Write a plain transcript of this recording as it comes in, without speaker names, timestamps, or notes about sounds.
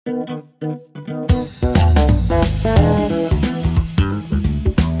Hello,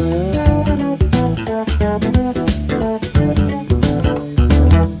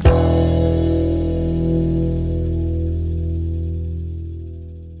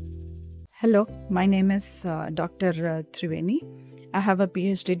 my name is Dr. Triveni. I have a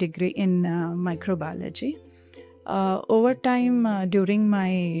PhD degree in microbiology. Over time, during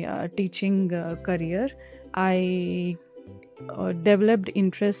my teaching career, I developed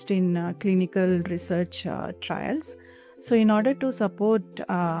interest in clinical research trials. So, in order to support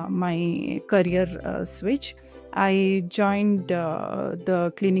my career switch, I joined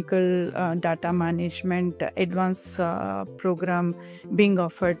the clinical data management advanced program being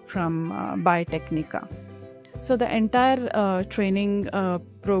offered from Biotecnika. So the entire training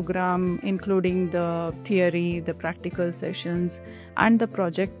program, including the theory, the practical sessions, and the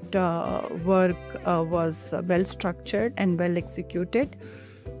project work was well structured and well executed.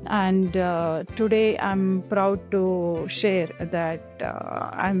 And today I'm proud to share that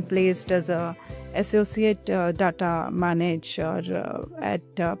I'm placed as a associate data manager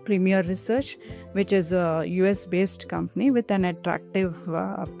at Premier Research, which is a US-based company with an attractive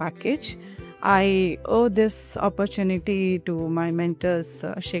package. I owe this opportunity to my mentors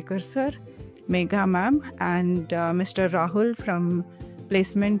Shekhar sir, Megha ma'am, and Mr. Rahul from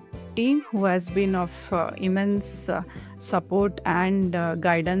placement team, who has been of immense support and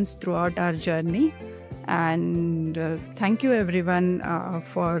guidance throughout our journey. And thank you everyone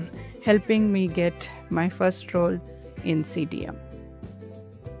for helping me get my first role in CDM.